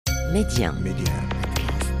ميديان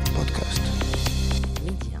بودكاست.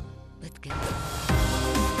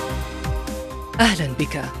 أهلا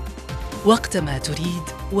بك. وقتما تريد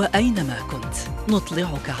وأينما كنت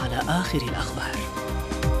نطلعك على آخر الأخبار.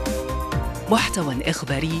 محتوى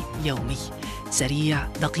إخباري يومي سريع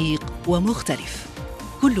دقيق ومختلف،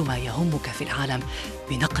 كل ما يهمك في العالم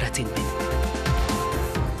بنقرة منه.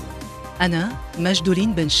 أنا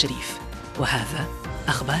مجدولين بن شريف، وهذا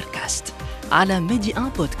أخبار كاست على ميديان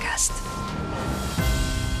بودكاست.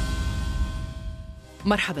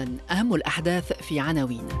 مرحبا. أهم الأحداث في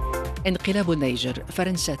عناوين: انقلاب النيجر،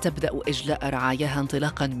 فرنسا تبدأ إجلاء رعاياها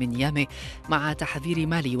انطلاقا من يامي مع تحذير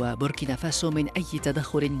مالي وبوركينافاسو من أي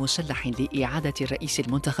تدخل مسلح لإعادة الرئيس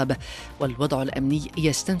المنتخب، والوضع الأمني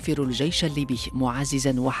يستنفر الجيش الليبي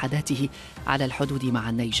معززا وحداته على الحدود مع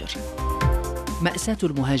النيجر. مأساة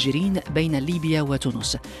المهاجرين بين ليبيا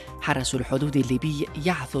وتونس، حرس الحدود الليبي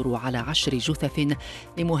يعثر على 10 جثث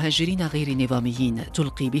لمهاجرين غير نظاميين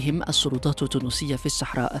تلقي بهم السلطات التونسية في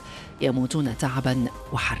الصحراء، يموتون تعبا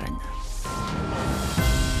وحرا.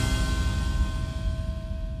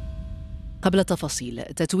 قبل التفاصيل،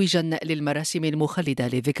 تتويجا للمراسم المخلدة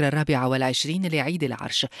للذكرى 24 لعيد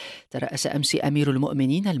العرش، ترأس أمس أمير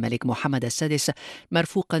المؤمنين الملك محمد السادس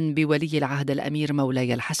مرفوقا بولي العهد الأمير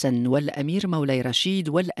مولاي الحسن والأمير مولاي رشيد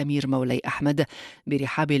والأمير مولاي أحمد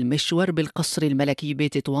برحاب المشور بالقصر الملكي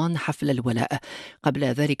بتطوان حفل الولاء. قبل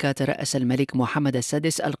ذلك ترأس الملك محمد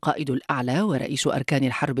السادس القائد الأعلى ورئيس أركان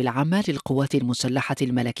الحرب العامة للقوات المسلحة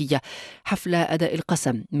الملكية حفل أداء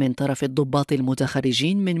القسم من طرف الضباط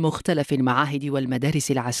المتخرجين من مختلف المعاهد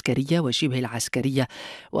والمدارس العسكرية وشبه العسكرية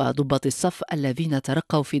وضباط الصف الذين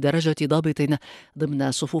ترقوا في درجة ضابط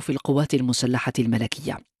ضمن صفوف القوات المسلحة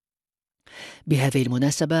الملكية. بهذه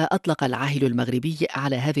المناسبة أطلق العاهل المغربي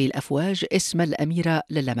على هذه الأفواج اسم الأميرة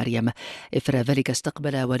للا مريم. إثر ذلك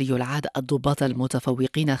استقبل ولي العهد الضباط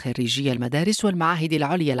المتفوقين خريجي المدارس والمعاهد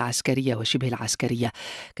العليا العسكرية وشبه العسكرية،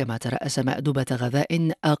 كما ترأس مأدبة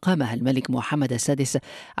غذاء أقامها الملك محمد السادس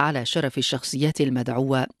على شرف الشخصيات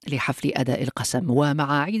المدعوة لحفل أداء القسم.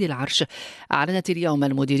 ومع عيد العرش أعلنت اليوم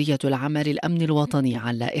المديرية العامة للأمن الوطني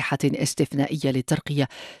عن لائحة استثنائية للترقية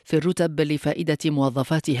في الرتب لفائدة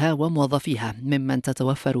موظفاتها وموظفيها ممن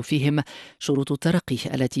تتوفر فيهم شروط الترقي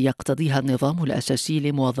التي يقتضيها النظام الأساسي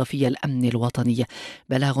لموظفي الأمن الوطني.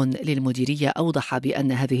 بلاغ للمديرية أوضح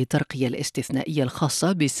بأن هذه الترقية الاستثنائية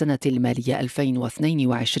الخاصة بالسنة المالية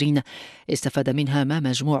 2022 استفاد منها ما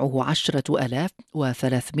مجموعه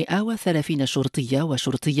 10,330 شرطية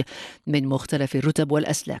وشرطي من مختلف الرتب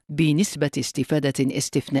والأسلاك بنسبة استفادة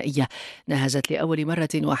استثنائية نهزت لأول مرة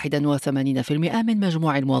 81% من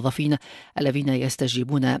مجموع الموظفين الذين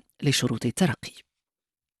يستجيبون لشروط الترقي.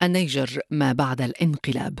 النيجر ما بعد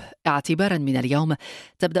الانقلاب. اعتبارا من اليوم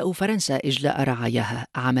تبدأ فرنسا إجلاء رعاياها،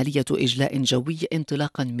 عملية إجلاء جوي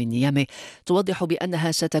انطلاقا من يامي توضح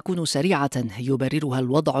بأنها ستكون سريعة يبررها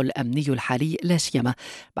الوضع الأمني الحالي، لا سيما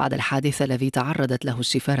بعد الحادث الذي تعرضت له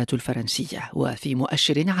السفارة الفرنسية. وفي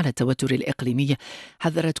مؤشر على التوتر الإقليمي،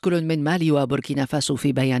 حذرت كل من مالي وبوركينافاسو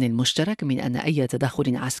في بيان مشترك من أن أي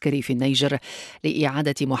تدخل عسكري في النيجر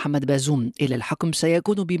لإعادة محمد بازوم إلى الحكم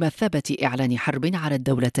سيكون بمثابة إعلان حرب على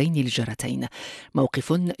الدولة الجارتين،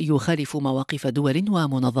 موقف يخالف مواقف دول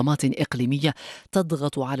ومنظمات إقليمية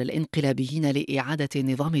تضغط على الانقلابيين لإعادة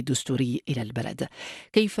النظام الدستوري إلى البلد.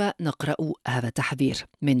 كيف نقرأ هذا التحذير؟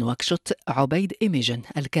 من وكشوت عبيد إيميجن،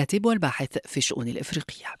 الكاتب والباحث في الشؤون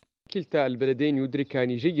الإفريقية. كلتا البلدين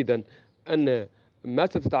يدركان جيدا أن ما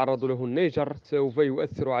ستتعرض له النيجر سوف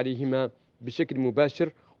يؤثر عليهما بشكل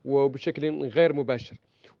مباشر وبشكل غير مباشر،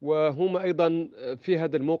 وهم أيضا في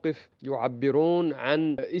هذا الموقف يعبرون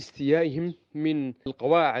عن استيائهم من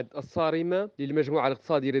القواعد الصارمة للمجموعة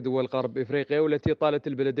الاقتصادية لدول غرب إفريقيا، والتي طالت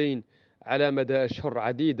البلدين على مدى أشهر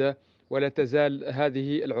عديدة، ولا تزال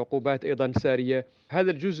هذه العقوبات أيضا سارية.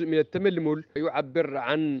 هذا الجزء من التململ يعبر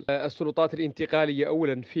عن السلطات الانتقالية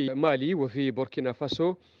أولا في مالي وفي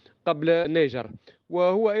بوركينافاسو قبل النيجر،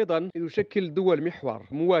 وهو أيضا يشكل دول محور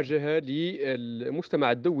مواجهة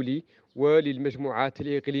للمجتمع الدولي وللمجموعات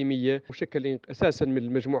الإقليمية، مشكل أساسا من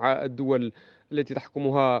المجموعة الدول التي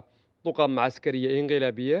تحكمها طقم عسكرية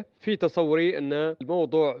انقلابية. في تصوري أن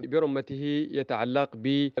الموضوع برمته يتعلق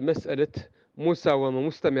بمسألة مساومة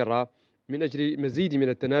مستمرة من أجل مزيد من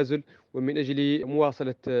التنازل ومن أجل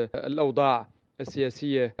مواصلة الأوضاع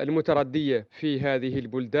السياسية المتردية في هذه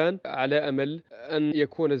البلدان، على أمل أن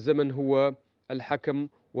يكون الزمن هو الحكم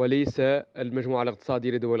وليس المجموعة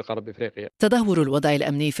الاقتصادية لدول غرب إفريقيا. تدهور الوضع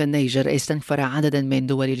الأمني في النيجر استنفر عددا من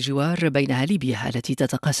دول الجوار بينها ليبيا التي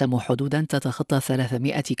تتقاسم حدودا تتخطى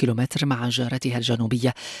 300 كيلومتر مع جارتها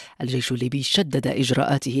الجنوبية. الجيش الليبي شدد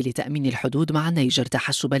إجراءاته لتأمين الحدود مع النيجر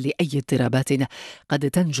تحسبا لأي اضطرابات قد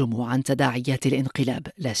تنجم عن تداعيات الانقلاب،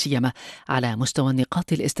 لا سيما على مستوى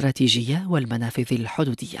النقاط الاستراتيجية والمنافذ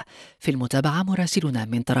الحدودية. في المتابعة مراسلنا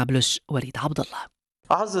من طرابلس وليد عبد الله.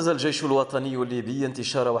 عزز الجيش الوطني الليبي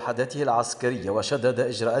انتشار وحداته العسكرية وشدد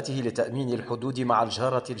إجراءاته لتأمين الحدود مع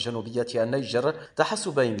الجارة الجنوبية النيجر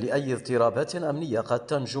تحسبا لأي اضطرابات أمنية قد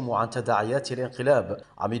تنجم عن تداعيات الانقلاب.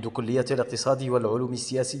 عميد كلية الاقتصاد والعلوم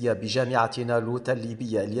السياسية بجامعة نالوت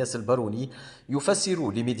الليبية الياس الباروني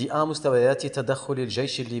يفسر لميديا مستويات تدخل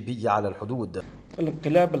الجيش الليبي على الحدود.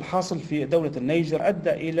 الانقلاب الحاصل في دولة النيجر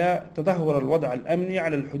أدى إلى تدهور الوضع الأمني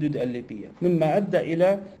على الحدود الليبية، مما أدى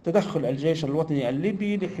إلى تدخل الجيش الوطني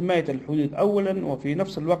الليبي لحماية الحدود أولا، وفي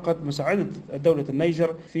نفس الوقت مساعدة دولة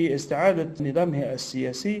النيجر في استعادة نظامها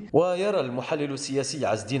السياسي. ويرى المحلل السياسي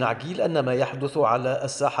عز الدين عقيل أن ما يحدث على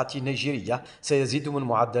الساحة النيجيرية سيزيد من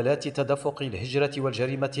معدلات تدفق الهجرة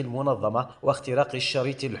والجريمة المنظمة واختراق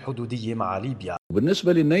الشريط الحدودي مع ليبيا.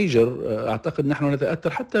 بالنسبة للنيجر أعتقد نحن نتأثر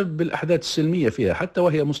حتى بالأحداث السلمية فيها حتى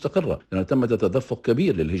وهي مستقرة، لأنه تم تدفق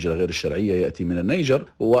كبير للهجرة غير الشرعية يأتي من النيجر،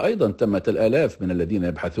 وأيضا تمت الآلاف من الذين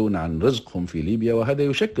يبحثون عن رزقهم في ليبيا، وهذا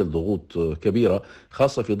يشكل ضغوط كبيرة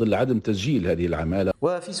خاصة في ظل عدم تسجيل هذه العمالة.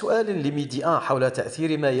 وفي سؤال لميديان حول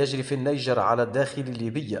تأثير ما يجري في النيجر على الداخل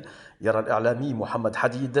الليبي، يرى الإعلامي محمد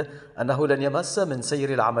حديد أنه لن يمس من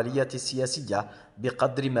سير العملية السياسية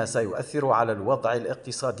بقدر ما سيؤثر على الوضع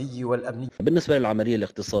الاقتصادي والأمني. بالنسبة للعملية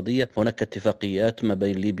الاقتصادية هناك اتفاقيات ما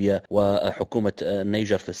بين ليبيا وحكومة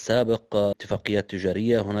النيجر في السابق، اتفاقيات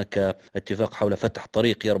تجارية، هناك اتفاق حول فتح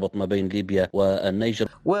طريق يربط ما بين ليبيا والنيجر.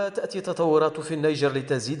 وتأتي تطورات في النيجر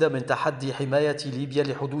لتزيد من تحدي حماية ليبيا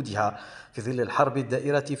لحدودها في ظل الحرب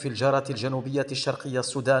الدائرة في الجارة الجنوبية الشرقية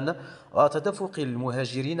السودان وتدفق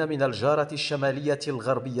المهاجرين من الجارة الشمالية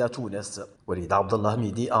الغربية تونس. وليد عبد الله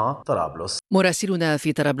ميديا طرابلس. مراسلنا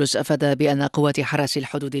في طرابلس أفاد بأن قوات حرس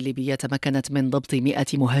الحدود الليبية تمكنت من ضبط 100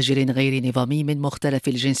 مهاجر غير نظامي من مختلف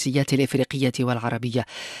الجنسيات الإفريقية والعربية.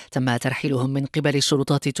 تم ترحيلهم من قبل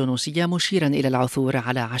السلطات التونسية، مشيرا إلى العثور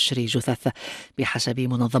على 10 جثث. بحسب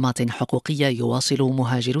منظمات حقوقية يواصل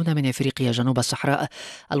مهاجرون من إفريقيا جنوب الصحراء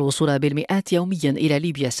الوصول بالمئات يوميا إلى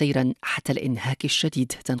ليبيا سيرا حتى الإنهاك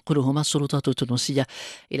الشديد تنقلهم السلطات التونسية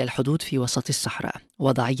إلى الحدود في وسط الصحراء.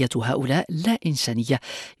 وضعية هؤلاء لا إنسانية،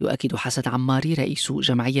 يؤكد حسن عماري رئيس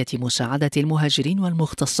جمعية مساعدة المهاجرين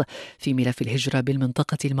والمختص في ملف الهجرة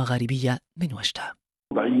بالمنطقة المغاربية من وجدة.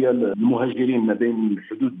 وضعية المهاجرين ما بين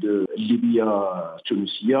الحدود الليبية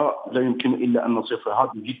التونسية لا يمكن إلا أن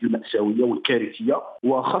نصفها بجد مأساوية والكارثية،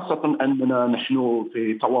 وخاصة أننا نحن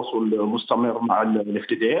في تواصل مستمر مع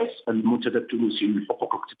الافتداس المنتدى التونسي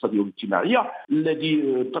للحقوق الاقتصادية والاجتماعية الذي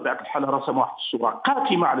بطبيعة الحال رسم واحد الصورة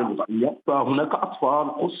قاتمة على الوضعية. فهناك أطفال،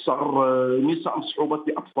 قصر، نساء مصحوبات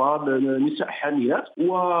بأطفال، نساء حاملات،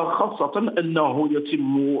 وخاصة أنه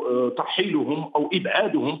يتم ترحيلهم أو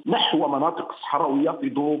إبعادهم نحو مناطق صحراوية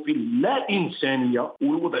في ظروف لا إنسانية.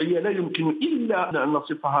 والوضعية لا يمكن إلا أن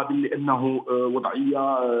نصفها بأنه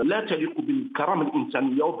وضعية لا تليق بالكرامة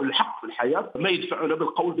الإنسانية وبالحق في الحياة، ما يدفعنا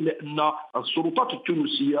بالقول بأن السلطات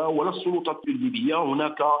التونسية ولا السلطات الليبية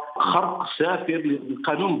هناك خرق سافر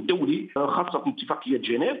للقانون الدولي، خاصة اتفاقية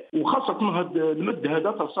جنيف، وخاصة هذا المد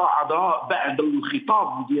هذا تصاعد بعد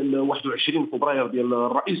الخطاب ديال 21 فبراير ديال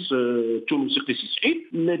الرئيس التونسي قيس سعيد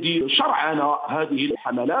الذي شرعنا هذه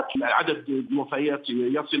الحملات. عدد الوفيات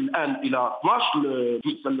يصل الآن إلى 12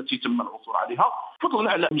 جثة التي تم العثور عليها،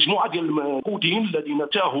 فضلا على مجموعة ديال المفقودين الذين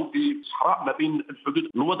تاهوا في الصحراء ما بين الحدود.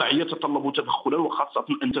 الوضعية تتطلب تدخلا، وخاصة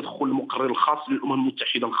أن تدخل المقرر الخاص للأمم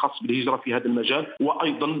المتحدة الخاص بالهجرة في هذا المجال،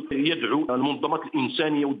 وأيضا يدعو المنظمات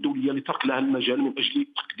الإنسانية والدولية لترك لها المجال من أجل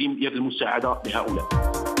تقديم يد المساعدة لهؤلاء.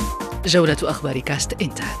 جولة أخبار كاست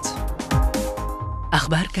انتهت.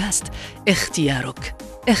 أخبار كاست، اختيارك،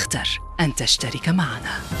 اختر أن تشترك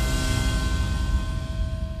معنا.